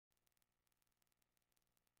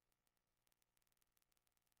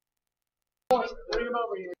Bring him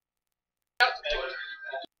over here.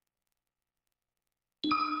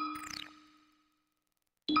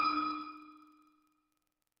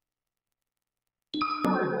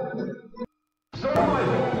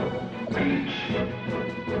 Survival. Beach.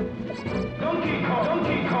 Donkey Kong.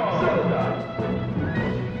 Donkey Kong. Zelda.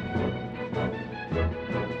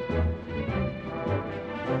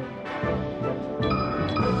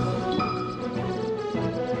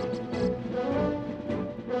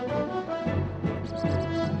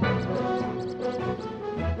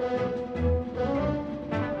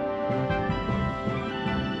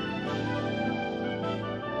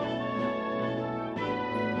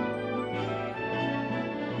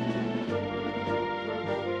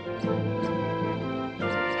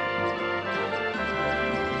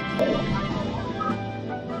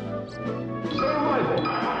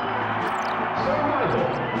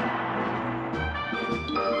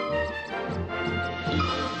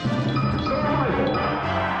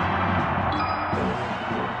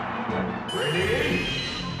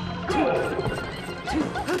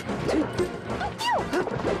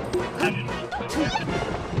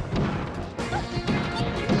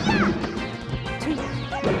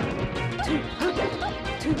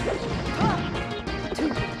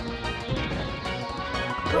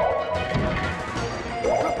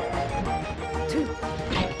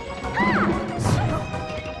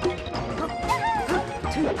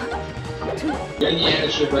 You're in the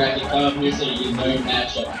amateur bracket, come here so you know your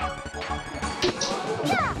matchup.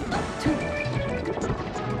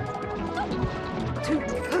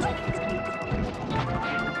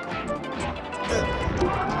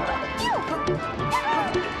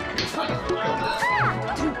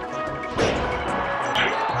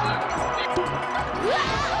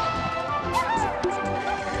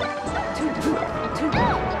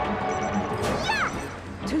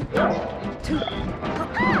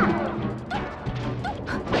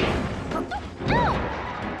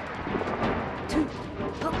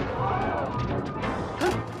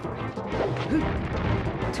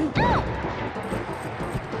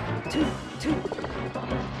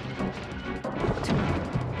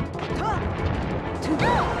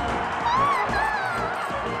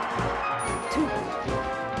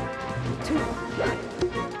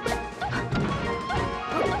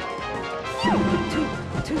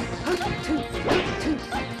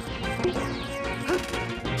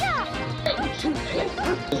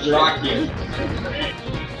 Rock you.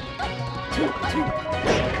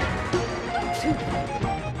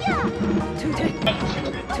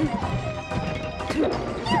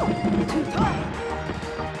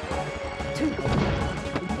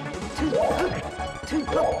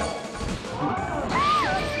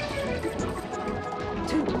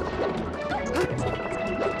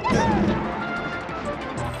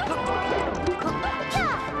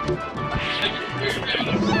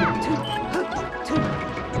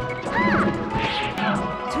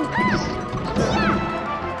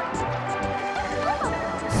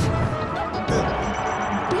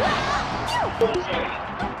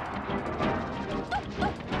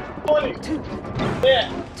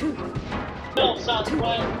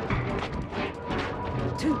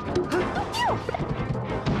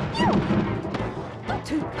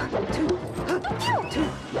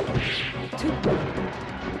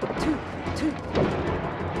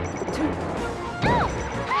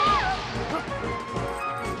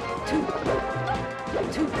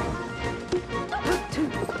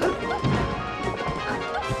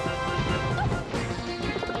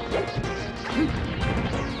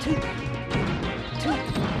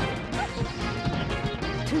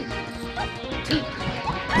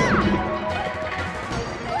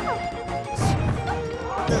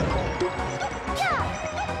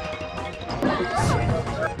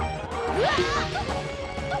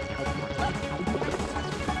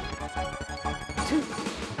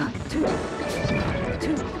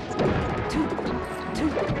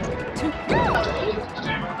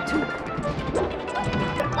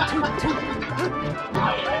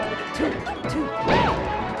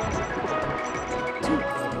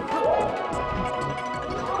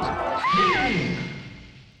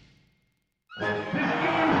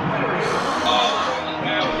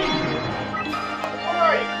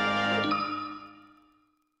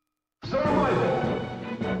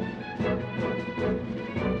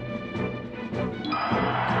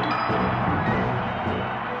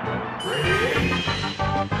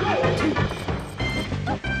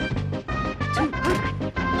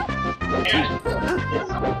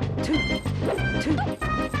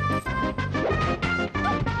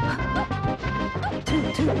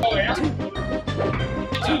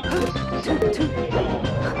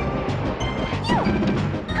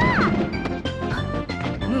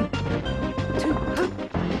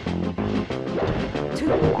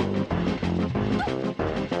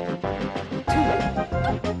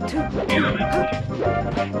 The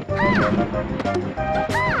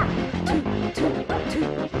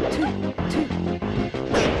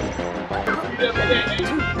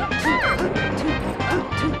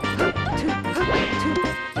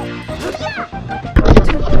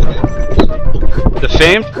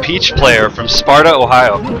famed Peach player from Sparta,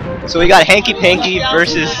 Ohio. So we got Hanky Panky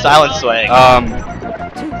versus SilentSwag.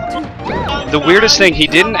 The weirdest thing, he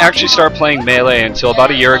didn't actually start playing Melee until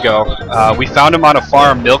about a year ago. We found him on a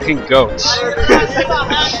farm milking goats.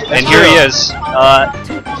 And here he is.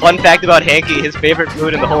 Fun fact about Hanky, his favorite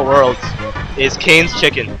food in the whole world is Cane's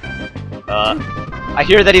chicken. I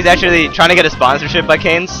hear that he's actually trying to get a sponsorship by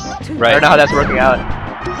Cane's. Right. I don't know how that's working out.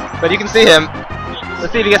 But you can see him.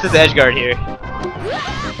 Let's see if he gets his edge guard here.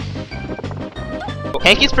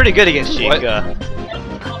 Hanky's pretty good against Sheik.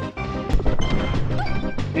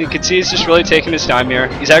 You can see he's just really taking his time here.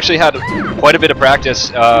 He's actually had quite a bit of practice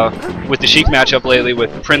with the Sheik matchup lately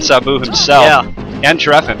with Prince Abu himself. Yeah. And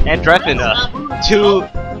Treffin. And Treffin, two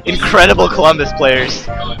incredible Columbus players.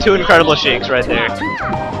 Two incredible Sheiks right there.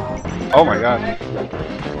 Oh my god.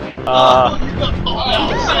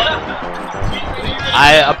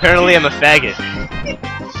 I apparently am a faggot.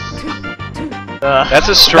 That's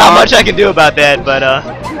a strong... Not much I can do about that, but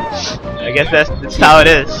I guess that's how it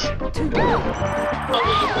is.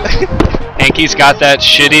 Hanky's got that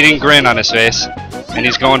shit-eating grin on his face, and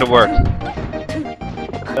he's going to work.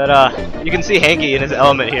 But you can see Hanky in his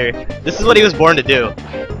element here. This is what he was born to do.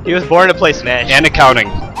 He was born to play Smash. And accounting.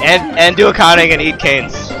 And do accounting and eat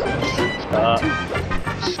canes.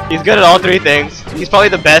 He's good at all three things. He's probably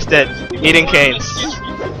the best at eating canes.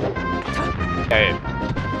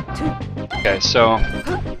 Okay, so...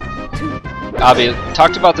 Avi,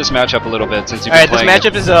 talked about this matchup a little bit since you've been playing. Alright,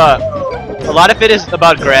 this matchup is, a lot of it is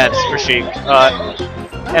about grabs for Sheik.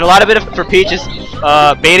 And a lot of it for Peach is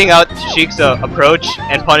baiting out Sheik's approach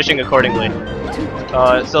and punishing accordingly.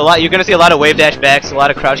 So you're going to see a lot of wave dash backs, a lot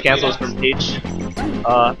of crouch cancels from Peach.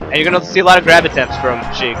 And you're going to see a lot of grab attempts from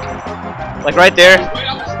Sheik. Like right there,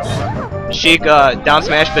 Sheik down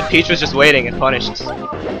smash, but Peach was just waiting and punished.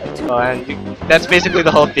 And that's basically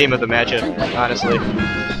the whole theme of the matchup, honestly.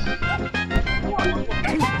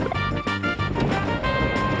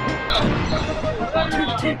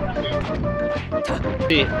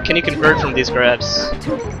 Can you convert from these grabs?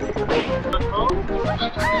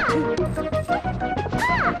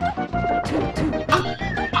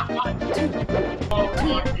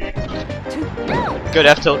 Good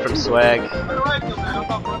F tilt from Swag.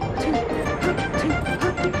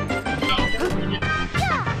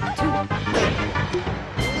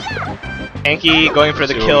 Hanky going for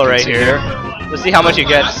the kill right here. Let's see how much he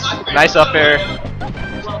gets. Nice up air.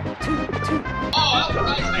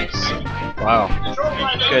 Wow.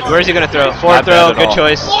 Good. Where's he gonna throw? Forward throw. Good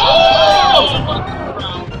choice.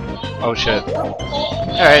 Oh shit.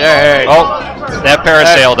 Alright. Oh, that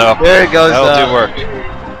parasail though. There it goes. That'll do work.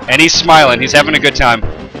 And he's smiling. He's having a good time.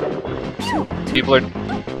 People are...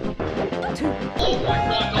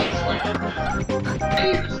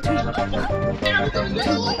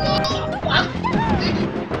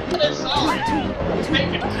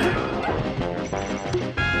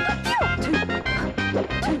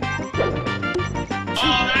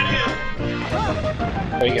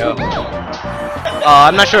 There you go.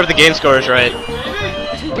 I'm not sure if the game score is right.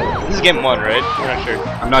 This is game 1, right? We're not sure.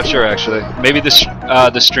 I'm not sure actually. Maybe the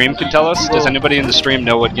stream can tell us? Does anybody in the stream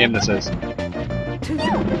know what game this is?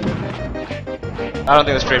 I don't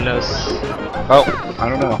think the stream knows. Oh, I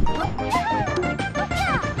don't know.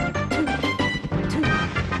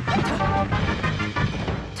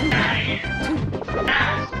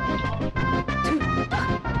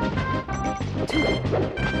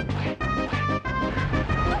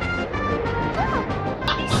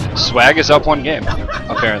 Swag is up 1 game,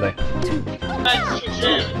 apparently.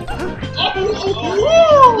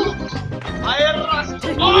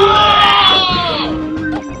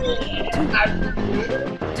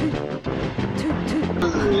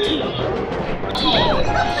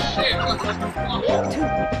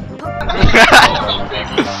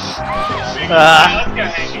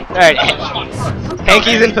 Alright,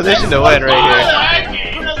 Hanky's in position to win right here.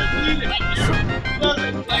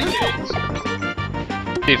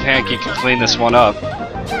 See if Hanky can clean this one up.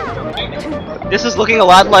 This is looking a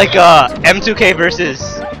lot like M2K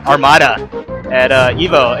versus Armada at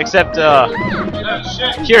Evo, except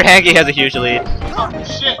here Hanky has a huge lead. Oh,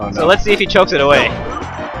 no. So let's see if he chokes it away.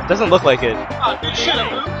 Doesn't look like it.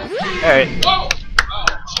 Alright.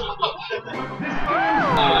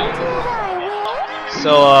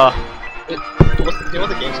 So, what's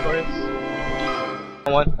the game score is?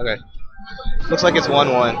 1-1? Okay. Looks like it's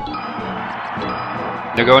 1-1.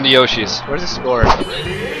 They're going to Yoshi's. Where's the score?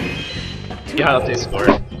 Yeah, update score.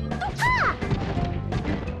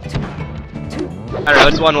 Alright,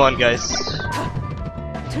 it's 1-1, guys.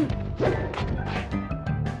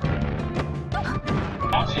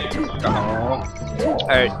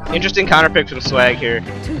 Alright, interesting counter pick from Swag here.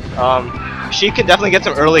 She can definitely get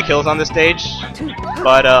some early kills on this stage,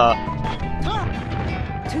 but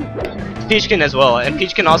Peach can as well, and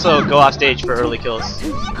Peach can also go off stage for early kills.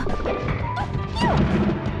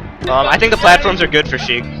 I think the platforms are good for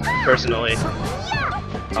Sheik, personally.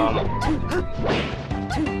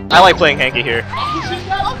 I like playing Hanky here.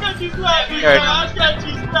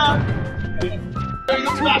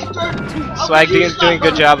 Swag doing a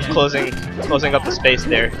good job of closing up the space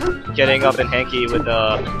there, getting up in Hanky with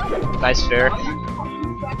a nice fair.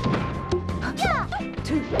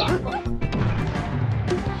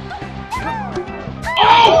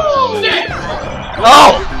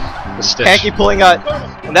 Oh! Hanky pulling out,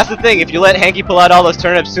 and that's the thing. If you let Hanky pull out all those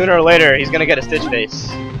turnips, sooner or later he's gonna get a stitch face.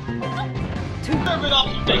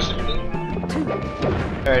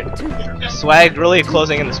 Alright, Swag really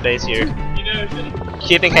closing in the space here,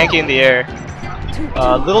 keeping Hanky in the air.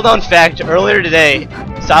 Little known fact, earlier today,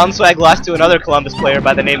 SilentSwag lost to another Columbus player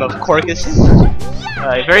by the name of Corcus.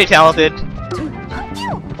 Very talented.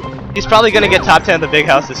 He's probably gonna get top 10 in the big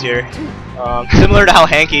house this year, similar to how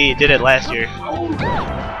Hanky did it last year.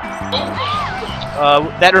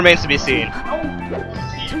 That remains to be seen.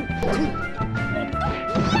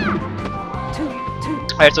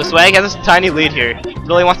 Alright, so Swag has a tiny lead here. He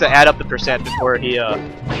really wants to add up the percent before he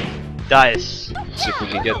dies. See if we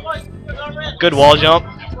can get good wall jump.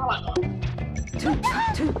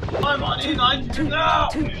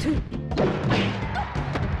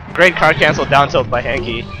 Great card cancel down tilt by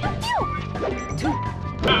Hanky.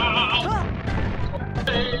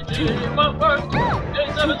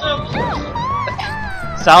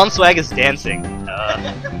 SilentSwag is dancing.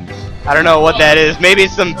 I don't know what that is. Maybe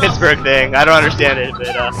it's some Pittsburgh thing. I don't understand it,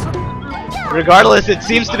 but regardless, it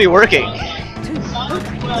seems to be working.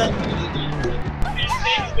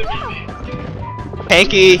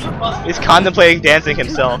 Hanky is contemplating dancing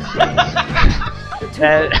himself.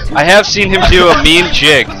 I have seen him do a mean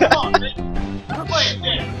jig.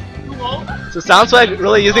 So SilentSwag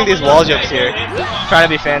really using these wall jumps here, trying to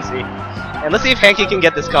be fancy. And let's see if Hanky can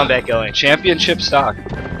get this comeback going. Championship stock.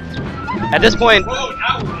 At this point,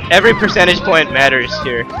 every percentage point matters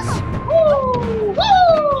here.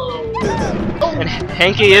 And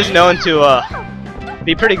Hanky is known to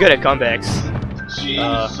be pretty good at comebacks.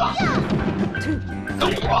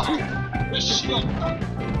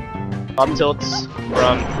 Up tilts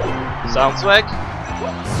from SilentSwag.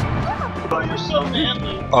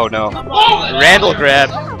 Oh no. Randall grab.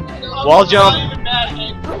 Wall jump.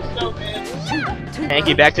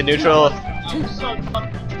 Hanky back to neutral.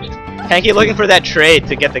 Hanky looking for that trade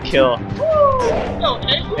to get the kill.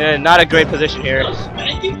 And not a great position here.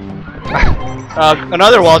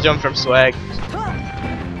 Another wall jump from Swag.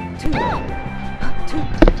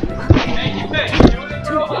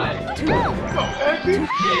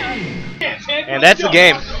 And that's the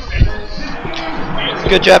game.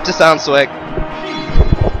 Good job to SilentSwag.